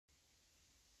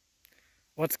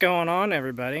What's going on,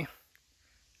 everybody?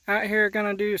 Out here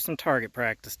gonna do some target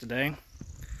practice today.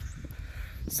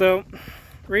 So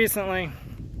recently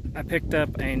I picked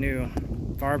up a new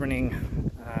varminting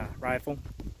rifle,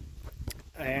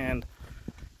 and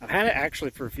I've had it actually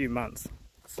for a few months.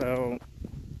 So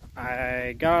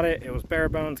I got it, it was bare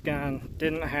bones gun,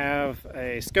 didn't have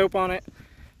a scope on it.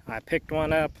 I picked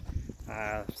one up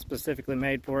specifically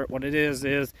made for it. What it is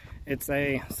it's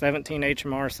a 17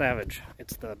 HMR Savage.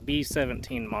 It's the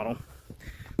B17 model.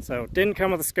 So it didn't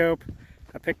come with a scope.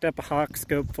 I picked up a hawke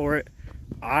scope for it.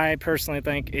 I personally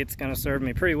think it's going to serve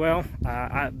me pretty well.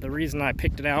 The reason I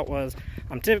picked it out was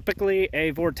I'm typically a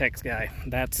Vortex guy.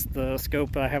 That's the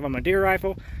scope I have on my deer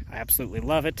rifle. I absolutely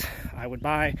love it. I would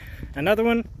buy another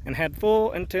one and had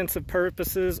full intensive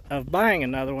purposes of buying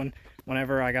another one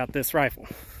whenever I got this rifle.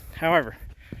 However,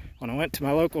 when I went to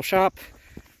my local shop,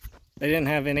 they didn't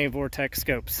have any Vortex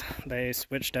scopes. They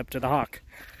switched up to the hawke.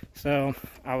 So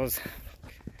I was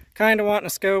kind of wanting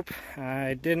a scope.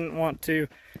 I didn't want to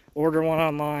order one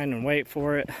online and wait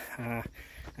for it.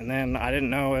 And then I didn't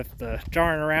know if the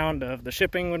jarring around of the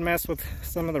shipping would mess with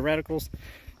some of the reticles.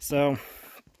 So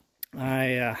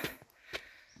I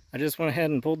just went ahead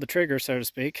and pulled the trigger, so to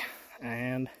speak,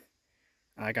 and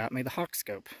I got me the hawke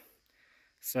scope.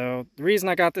 So the reason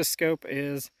I got this scope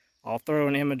is, I'll throw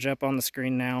an image up on the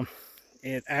screen now.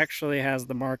 It actually has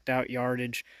the marked out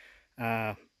yardage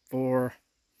for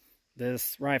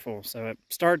this rifle. So it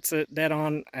starts at dead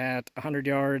on at 100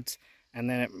 yards, and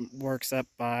then it works up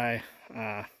by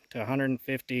to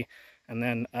 150, and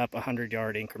then up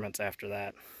 100-yard increments after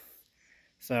that.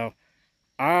 So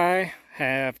I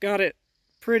have got it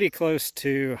pretty close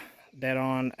to dead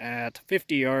on at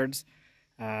 50 yards.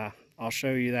 I'll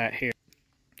show you that here.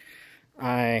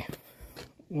 I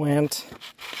went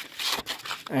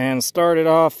and started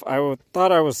off. I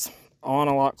thought I was on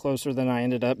a lot closer than I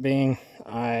ended up being.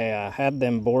 I had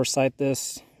them bore sight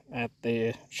this at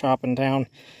the shop in town,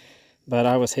 but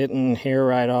I was hitting here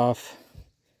right off,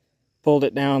 pulled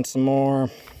it down some more,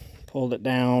 pulled it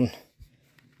down,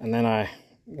 and then I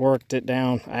worked it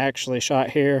down. I actually shot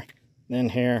here, then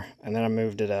here, and then I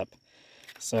moved it up.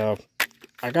 So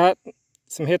I got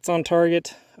some hits on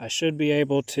target. I should be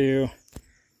able to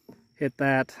hit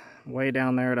that way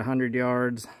down there at 100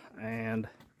 yards and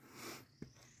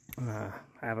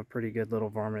have a pretty good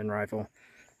little varminting rifle.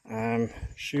 I'm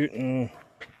shooting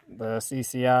the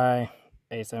CCI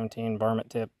A17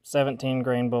 varmint tip 17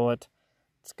 grain bullet.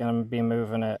 It's going to be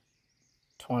moving at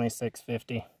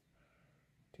 2650,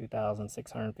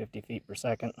 2,650 feet per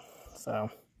second. So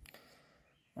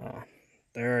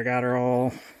there, I got her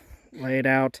all laid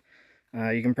out.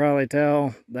 You can probably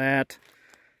tell that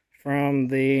from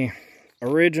the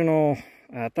original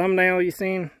thumbnail you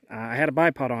seen. I had a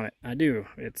bipod on it. I do.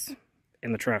 It's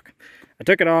in the truck. I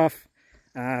took it off.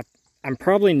 I'm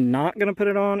probably not going to put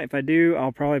it on. If I do,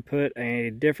 I'll probably put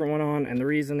a different one on, and the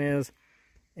reason is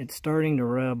it's starting to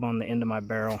rub on the end of my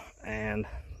barrel, and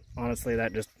honestly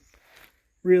that just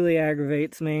really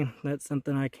aggravates me. That's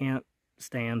something I can't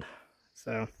stand,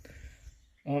 so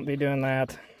won't be doing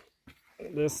that.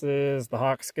 This is the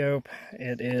hawke scope.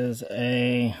 It is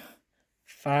a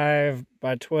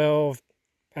 5x12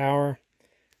 power,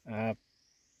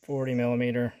 40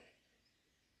 millimeter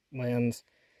lens,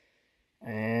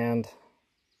 and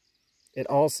it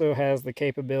also has the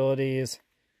capabilities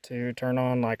to turn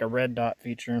on like a red dot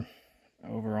feature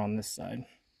over on this side.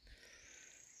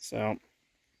 So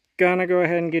gonna go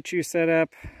ahead and get you set up.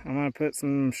 I'm gonna put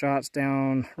some shots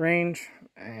down range,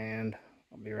 and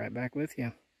I'll be right back with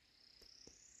you.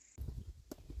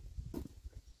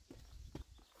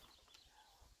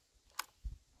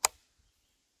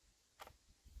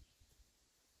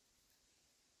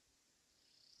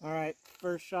 All right,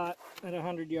 first shot at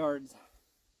 100 yards.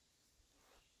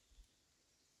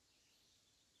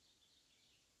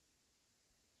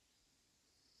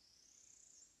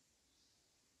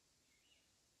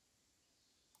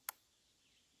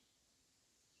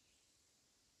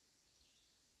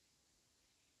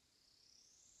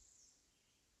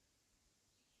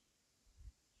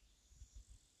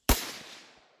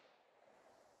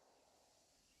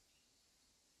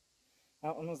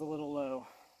 That one was a little low.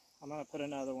 I'm going to put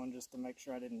another one just to make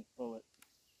sure I didn't pull it.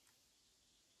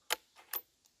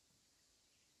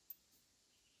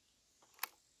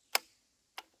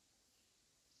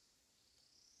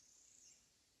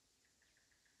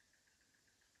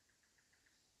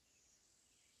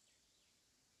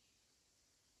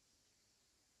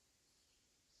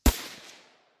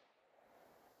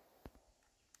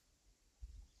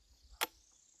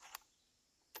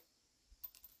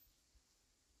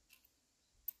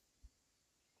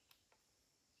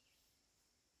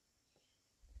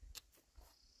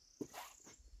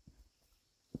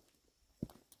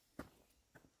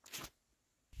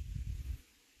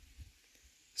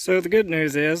 So the good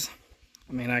news is,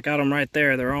 I mean, I got them right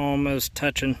there. They're almost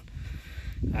touching.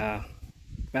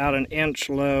 About an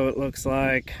inch low it looks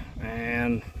like,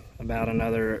 and about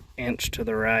another inch to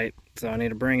the right. So I need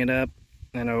to bring it up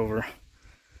and over.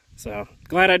 So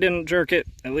glad I didn't jerk it.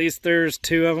 At least there's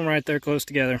two of them right there close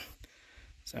together.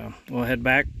 So we'll head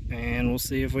back and we'll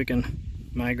see if we can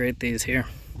migrate these here.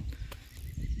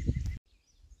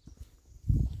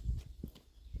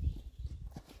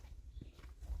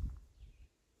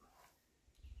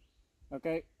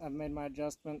 Okay, I've made my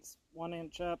adjustments 1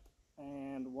 inch up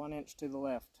and 1 inch to the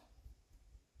left.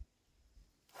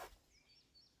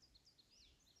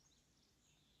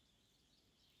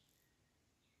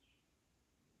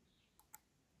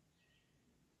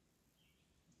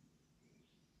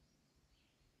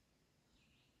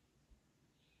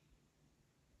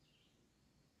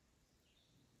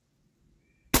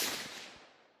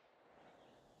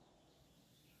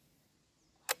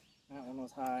 That one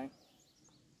was high.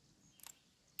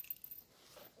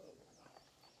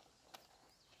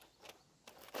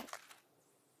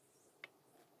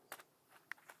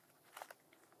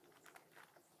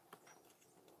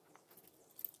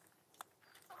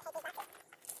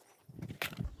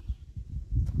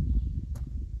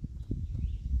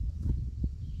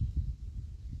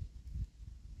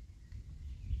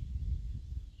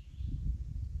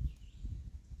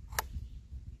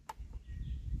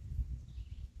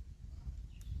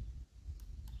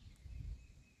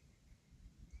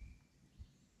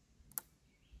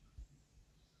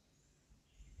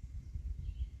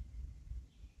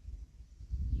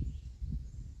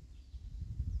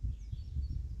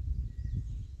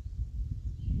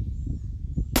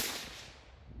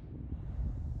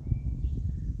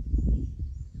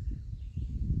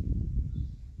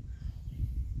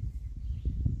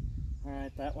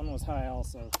 Alright, that one was high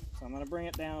also. So I'm going to bring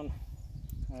it down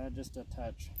just a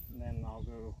touch, and then I'll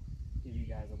go give you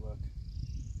guys a look.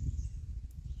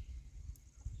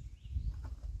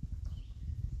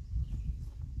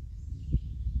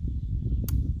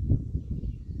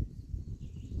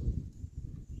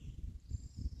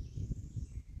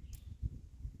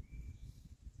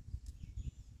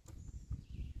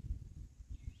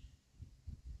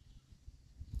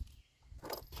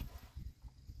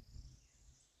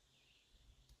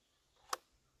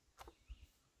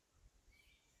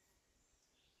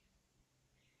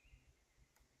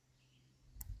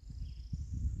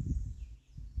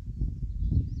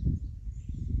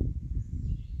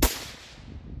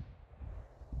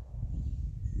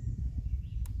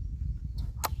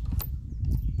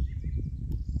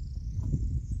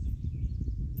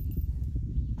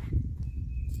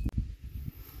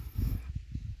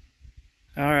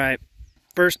 Alright,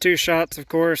 first two shots, of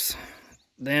course.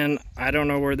 Then I don't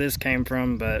know where this came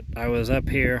from, but I was up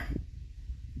here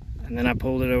and then I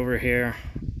pulled it over here,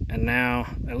 and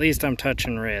now at least I'm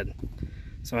touching red.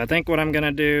 So I think what I'm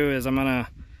gonna do is I'm gonna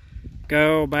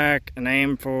go back and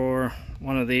aim for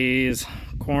one of these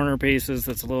corner pieces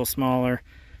that's a little smaller.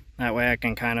 That way I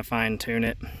can kind of fine tune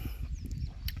it.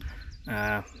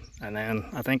 And then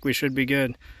I think we should be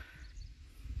good.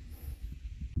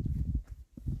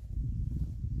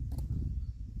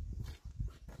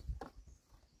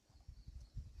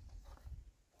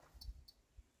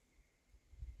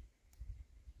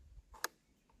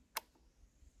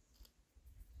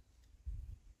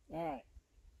 Alright,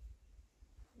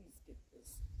 let's get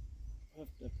this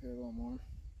lift up here a little more.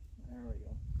 There we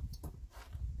go.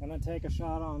 Gonna take a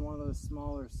shot on one of those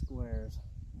smaller squares.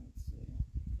 Let's see.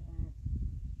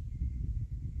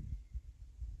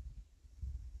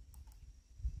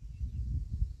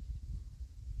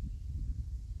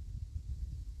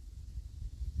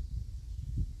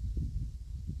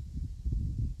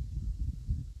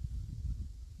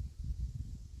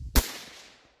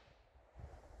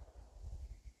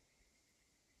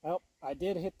 Well, I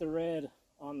did hit the red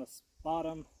on the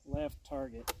bottom left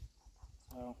target,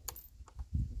 so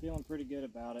I'm feeling pretty good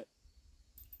about it.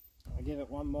 I'll give it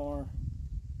one more,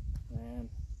 and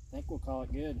I think we'll call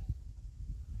it good.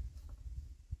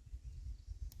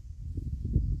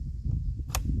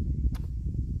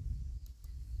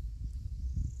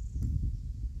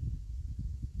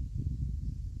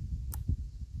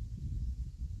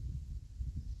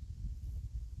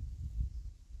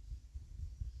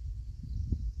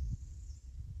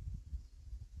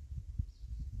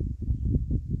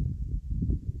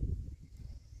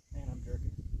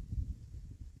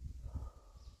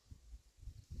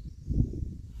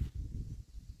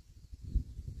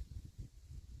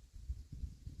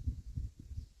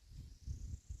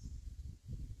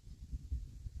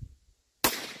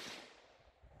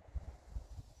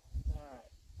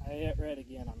 I hit red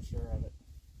again, I'm sure of it.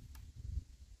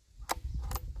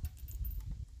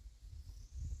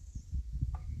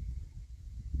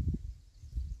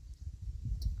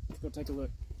 go take a look.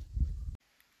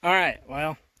 Alright,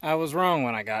 well, I was wrong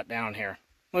when I got down here.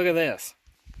 Look at this.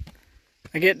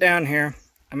 I get down here,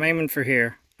 I'm aiming for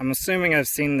here. I'm assuming I've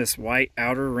seen this white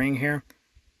outer ring here.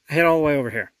 I hit all the way over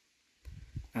here.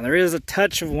 Now there is a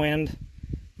touch of wind,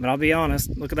 but I'll be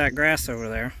honest, look at that grass over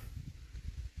there.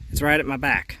 It's right at my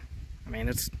back. I mean,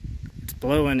 it's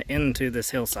blowing into this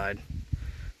hillside.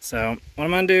 So what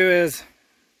I'm gonna do is,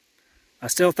 I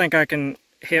still think I can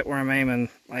hit where I'm aiming.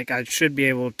 Like, I should be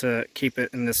able to keep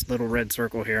it in this little red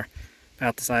circle here,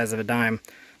 about the size of a dime.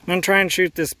 I'm gonna try and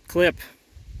shoot this clip,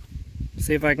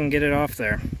 see if I can get it off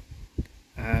there.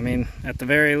 I mean, at the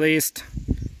very least,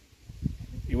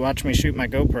 you watch me shoot my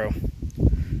GoPro.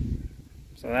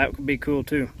 So that would be cool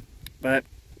too. But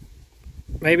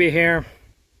maybe here,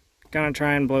 gonna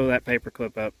try and blow that paper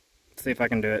clip up. See if I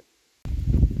can do it.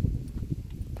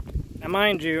 Now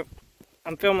mind you,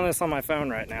 I'm filming this on my phone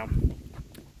right now.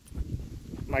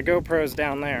 My GoPro's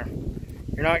down there.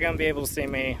 You're not gonna be able to see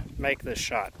me make this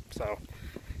shot. So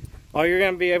all you're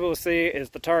gonna be able to see is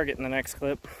the target in the next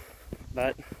clip.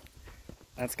 But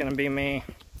that's gonna be me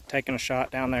taking a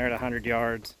shot down there at 100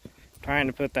 yards, trying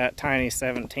to put that tiny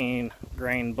 17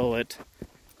 grain bullet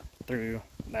through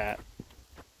that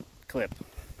clip.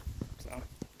 So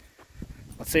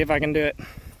let's see if I can do it.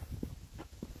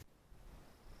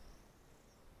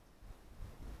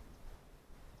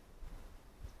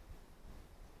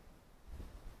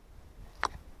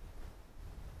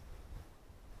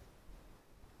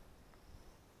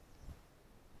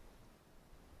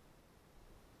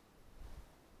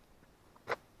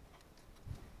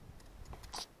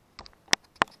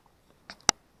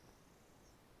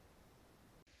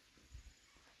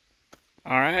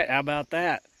 Alright, how about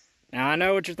that? Now I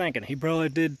know what you're thinking. He probably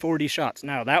did 40 shots.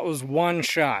 No, that was one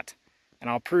shot. And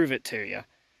I'll prove it to you.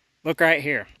 Look right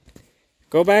here.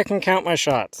 Go back and count my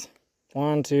shots.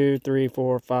 1, 2, 3,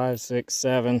 4, 5, 6,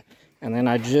 7. And then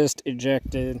I just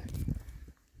ejected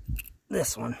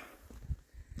this one.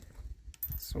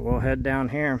 So we'll head down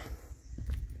here.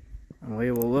 And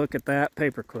we will look at that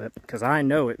paper clip. Because I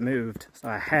know it moved. So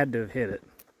I had to have hit it.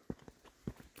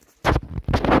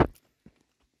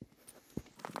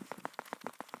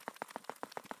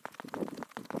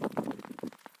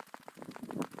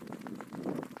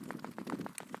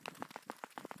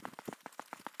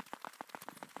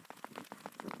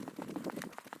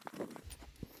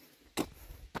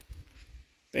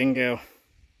 Bingo.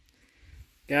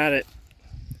 Got it.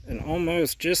 And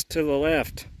almost just to the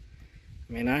left.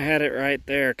 I mean, I had it right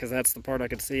there because that's the part I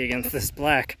could see against this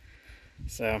black.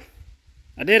 So,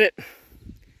 I did it.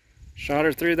 Shot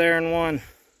her through there and won.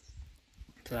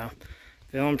 So,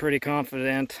 feeling pretty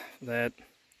confident that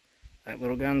that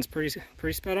little gun's pretty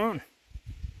spot on.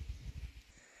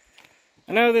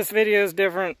 I know this video is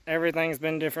different. Everything's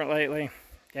been different lately.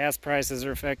 Gas prices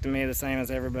are affecting me the same as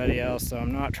everybody else, so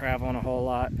I'm not traveling a whole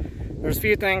lot. There's a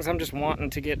few things I'm just wanting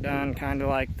to get done, kind of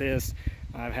like this.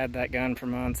 I've had that gun for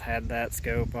months, had that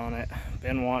scope on it,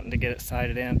 been wanting to get it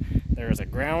sighted in. There's a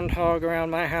groundhog around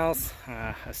my house.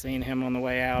 I seen him on the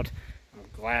way out. I'm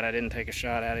glad I didn't take a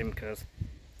shot at him because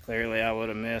clearly I would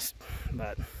have missed.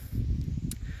 But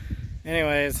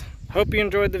anyways, hope you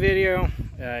enjoyed the video.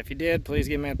 If you did, please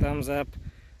give me a thumbs up.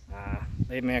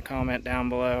 Leave me a comment down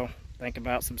below. Think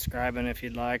about subscribing if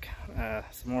you'd like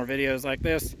some more videos like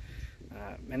this.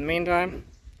 In the meantime,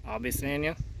 I'll be seeing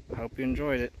you. I hope you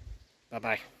enjoyed it.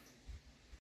 Bye-bye.